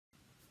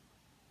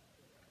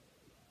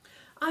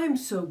I'm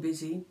so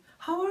busy.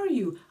 How are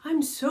you?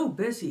 I'm so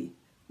busy.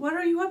 What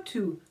are you up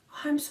to?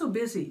 I'm so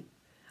busy.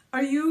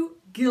 Are you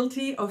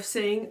guilty of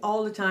saying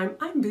all the time,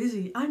 I'm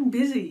busy, I'm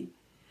busy?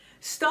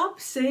 Stop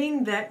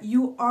saying that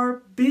you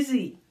are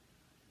busy.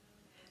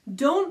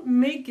 Don't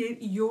make it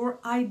your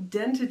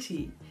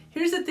identity.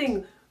 Here's the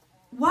thing.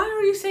 Why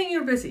are you saying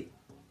you're busy?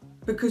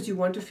 Because you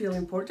want to feel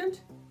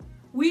important?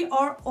 We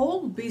are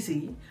all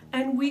busy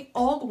and we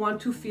all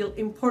want to feel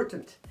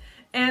important.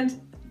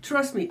 And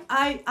trust me,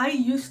 I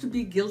used to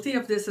be guilty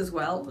of this as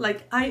well.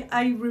 Like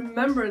I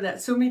remember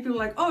that so many people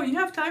are like, oh, you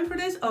have time for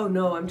this? Oh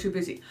no, I'm too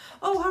busy.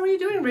 Oh, how are you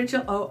doing,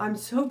 Rachel? Oh, I'm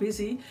so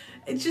busy.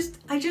 I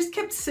just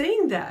kept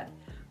saying that.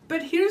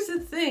 But here's the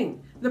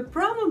thing. The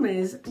problem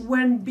is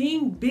when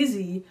being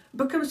busy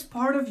becomes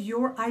part of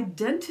your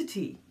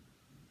identity.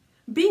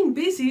 Being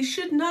busy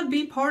should not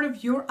be part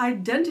of your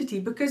identity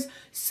because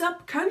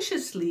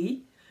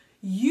subconsciously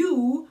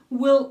you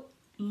will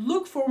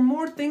look for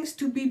more things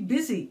to be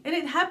busy. And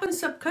it happens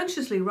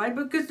subconsciously, right?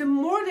 Because the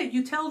more that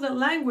you tell the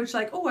language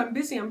like, oh, I'm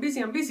busy, I'm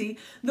busy, I'm busy,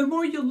 the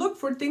more you look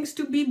for things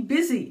to be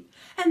busy.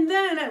 And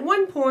then at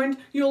one point,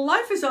 your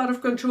life is out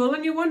of control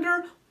and you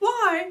wonder,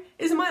 why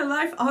is my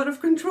life out of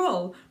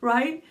control,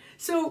 right?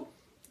 So,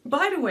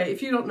 by the way,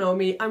 if you don't know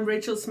me, I'm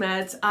Rachel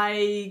Smets.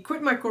 I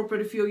quit my corporate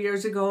a few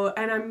years ago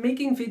and I'm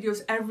making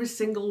videos every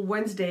single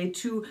Wednesday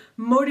to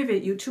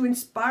motivate you, to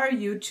inspire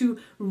you to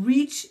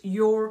reach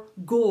your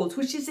goals,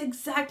 which is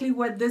exactly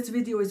what this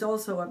video is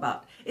also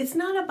about. It's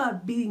not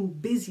about being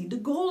busy. The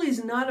goal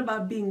is not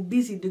about being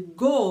busy. The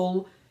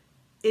goal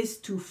is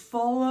to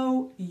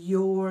follow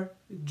your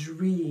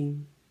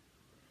dream.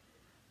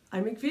 I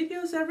make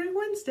videos every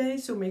Wednesday,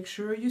 so make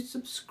sure you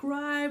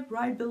subscribe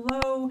right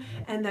below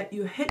and that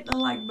you hit the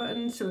like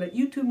button so that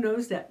YouTube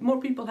knows that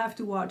more people have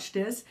to watch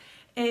this.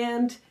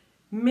 And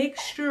make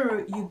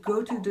sure you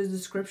go to the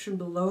description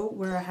below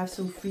where I have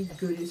some free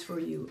goodies for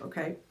you,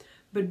 okay?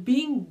 But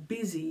being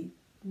busy,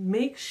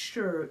 make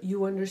sure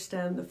you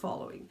understand the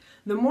following.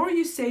 The more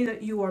you say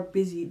that you are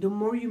busy, the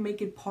more you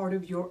make it part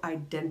of your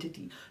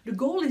identity. The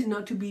goal is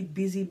not to be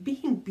busy,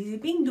 being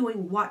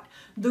doing what?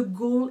 The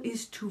goal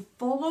is to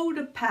follow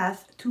the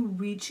path to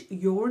reach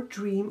your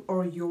dream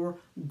or your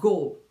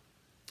goal.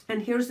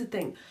 And here's the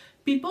thing.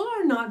 People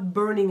are not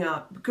burning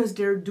out because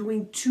they're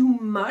doing too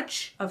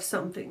much of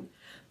something.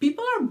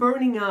 People are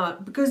burning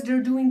out because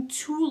they're doing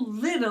too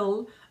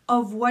little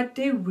of what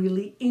they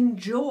really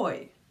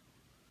enjoy.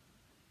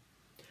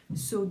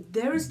 So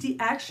there's the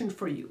action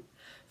for you.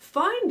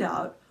 Find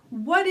out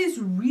what is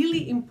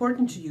really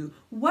important to you.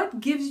 What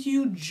gives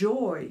you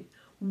joy?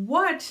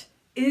 What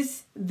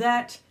is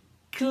that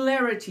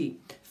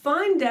clarity?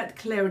 Find that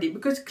clarity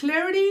because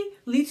clarity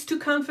leads to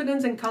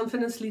confidence and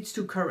confidence leads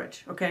to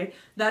courage, okay?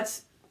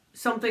 That's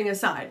something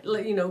aside.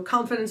 You know,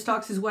 confidence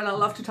talks is what I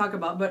love to talk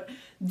about, but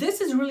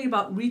this is really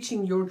about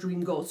reaching your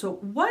dream goal. So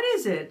what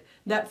is it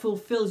that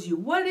fulfills you?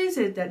 What is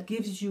it that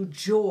gives you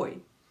joy?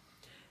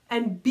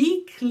 And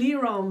be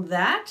clear on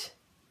that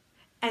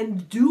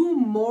and do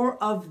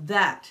more of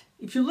that.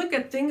 If you look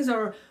at things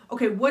are,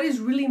 okay, what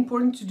is really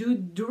important to do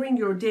during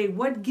your day?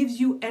 What gives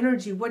you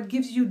energy? What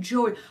gives you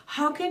joy?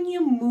 How can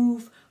you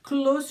move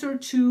closer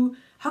to,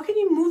 how can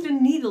you move the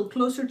needle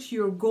closer to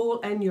your goal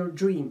and your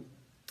dream?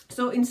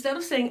 So instead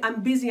of saying,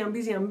 I'm busy, I'm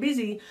busy, I'm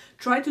busy,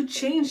 try to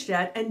change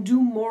that and do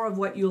more of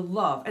what you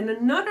love. And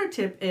another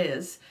tip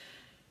is,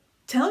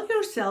 tell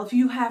yourself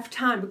you have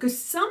time because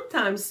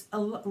sometimes,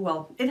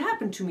 well, it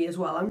happened to me as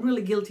well. I'm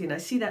really guilty and I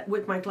see that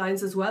with my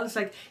clients as well. It's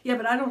like, yeah,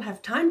 but I don't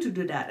have time to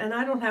do that. And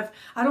I don't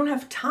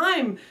have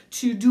time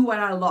to do what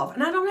I love.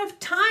 And I don't have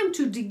time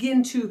to dig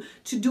into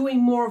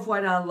doing more of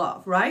what I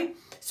love, right?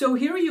 So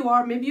here you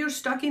are, maybe you're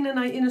stuck in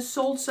a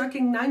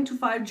soul-sucking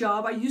 9-to-5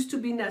 job. I used to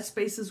be in that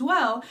space as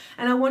well,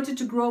 and I wanted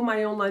to grow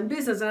my online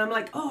business, and I'm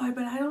like, oh,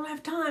 but I don't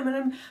have time, and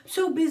I'm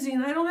so busy,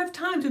 and I don't have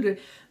time to do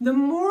it. The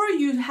more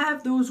you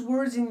have those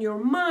words in your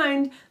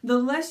mind, the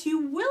less you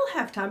will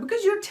have time,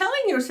 because you're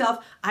telling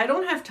yourself, I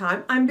don't have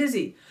time, I'm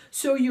busy.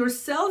 So your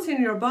cells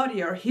in your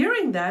body are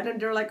hearing that, and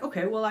they're like,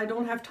 okay, well, I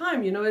don't have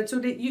time, you know, and so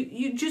that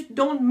you just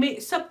don't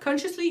make,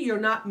 subconsciously, you're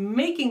not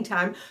making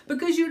time,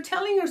 because you're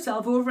telling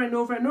yourself over and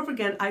over and over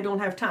again, I don't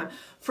have time.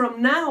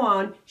 From now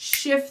on,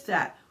 shift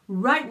that.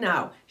 Right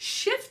now,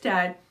 shift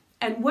that.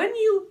 And when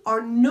you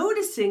are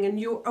noticing and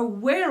you're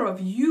aware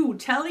of you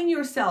telling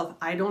yourself,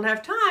 I don't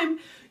have time,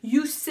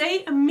 you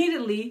say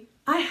immediately,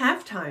 I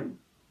have time.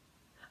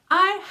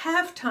 I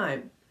have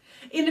time.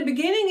 In the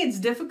beginning, it's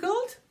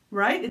difficult,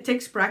 right? It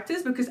takes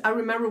practice because I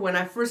remember when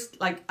I first,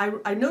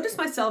 I noticed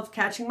myself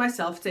catching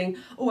myself saying,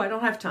 oh, I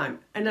don't have time.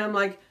 And I'm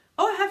like,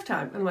 oh, I have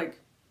time. And I'm like,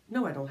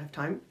 no, I don't have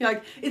time.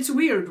 Like, it's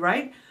weird,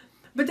 right?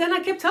 But then I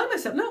kept telling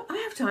myself, no, I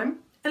have time.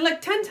 And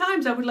like 10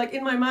 times I would like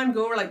in my mind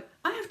go over like,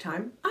 I have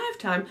time, I have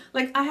time.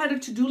 Like I had a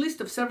to-do list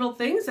of several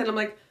things and I'm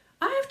like,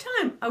 I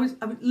have time. I was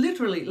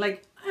literally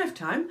like, I have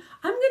time.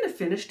 I'm going to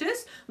finish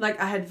this. Like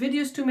I had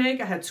videos to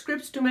make, I had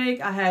scripts to make,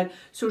 I had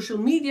social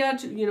media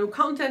to, you know,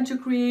 content to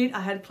create,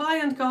 I had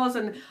client calls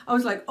and I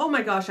was like, oh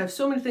my gosh, I have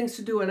so many things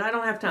to do and I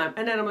don't have time.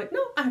 And then I'm like,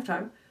 no, I have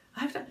time.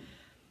 I have time.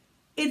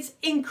 It's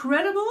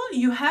incredible.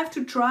 You have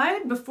to try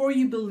it before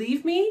you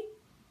believe me,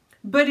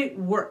 but it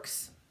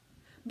works.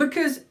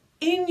 Because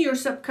in your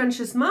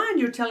subconscious mind,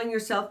 you're telling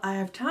yourself, I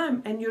have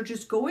time, and you're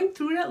just going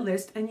through that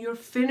list and you're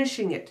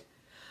finishing it.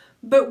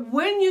 But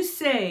when you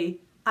say,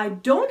 I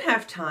don't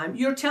have time,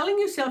 you're telling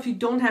yourself you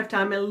don't have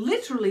time, and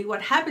literally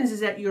what happens is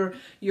that you're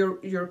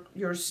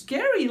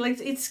scary, like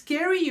it's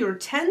scary, you're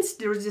tense,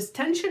 there's this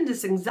tension,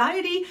 this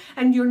anxiety,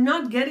 and you're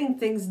not getting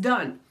things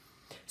done.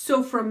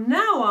 So from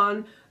now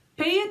on,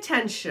 pay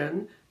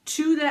attention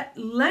to that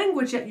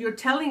language that you're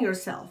telling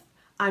yourself.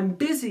 I'm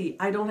busy,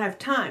 I don't have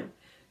time.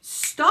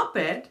 Stop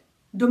it.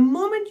 The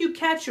moment you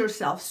catch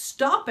yourself,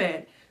 stop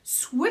it,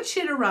 switch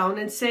it around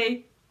and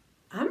say,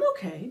 I'm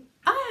okay,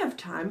 I have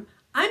time,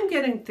 I'm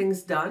getting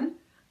things done.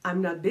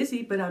 I'm not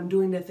busy, but I'm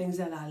doing the things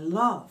that I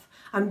love.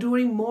 I'm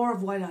doing more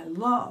of what I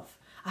love.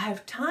 I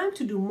have time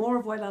to do more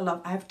of what I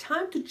love. I have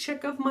time to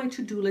check off my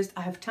to-do list.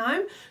 I have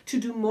time to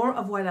do more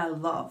of what I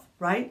love,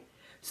 right?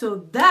 So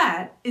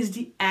that is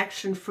the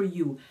action for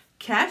you.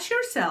 Catch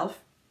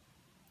yourself.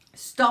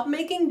 Stop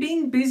making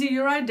being busy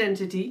your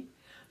identity.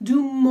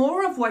 Do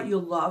more of what you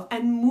love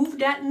and move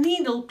that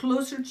needle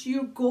closer to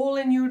your goal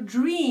and your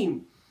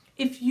dream.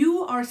 If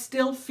you are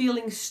still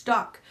feeling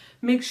stuck,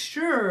 make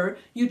sure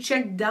you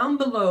check down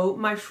below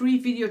my free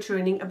video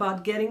training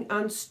about getting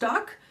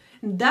unstuck.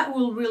 That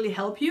will really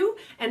help you.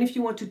 And if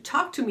you want to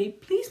talk to me,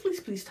 please, please,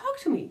 please talk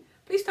to me.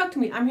 Please talk to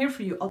me. I'm here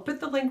for you. I'll put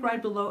the link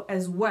right below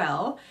as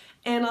well.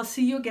 And I'll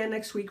see you again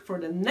next week for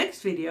the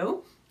next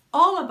video,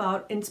 all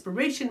about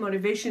inspiration,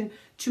 motivation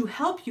to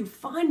help you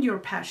find your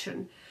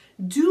passion.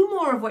 Do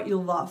more of what you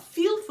love.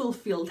 Feel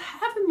fulfilled.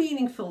 Have a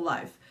meaningful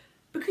life.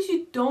 Because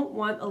you don't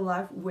want a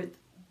life with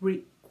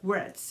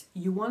regrets.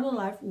 You want a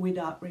life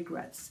without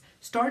regrets.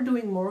 Start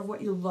doing more of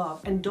what you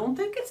love. And don't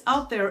think it's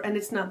out there and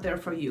it's not there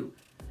for you.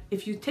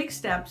 If you take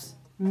steps,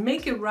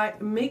 make it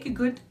right, make a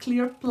good,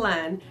 clear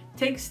plan,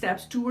 take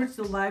steps towards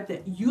the life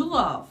that you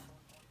love,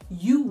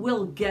 you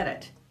will get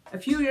it. A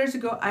few years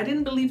ago, I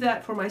didn't believe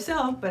that for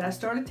myself, but I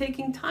started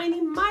taking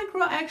tiny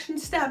micro action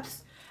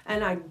steps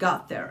and I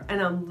got there,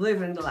 and I'm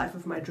living the life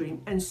of my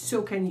dream, and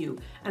so can you.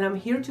 And I'm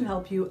here to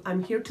help you.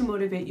 I'm here to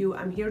motivate you.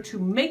 I'm here to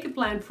make a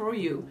plan for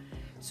you.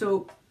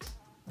 So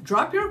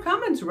drop your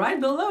comments right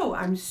below.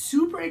 I'm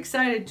super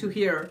excited to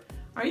hear.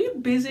 Are you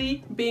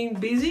busy being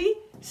busy?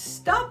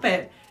 Stop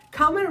it.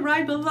 Comment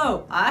right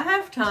below. I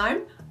have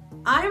time.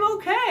 I'm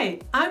okay.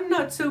 I'm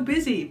not so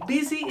busy.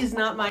 Busy is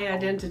not my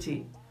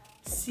identity.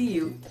 See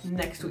you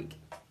next week.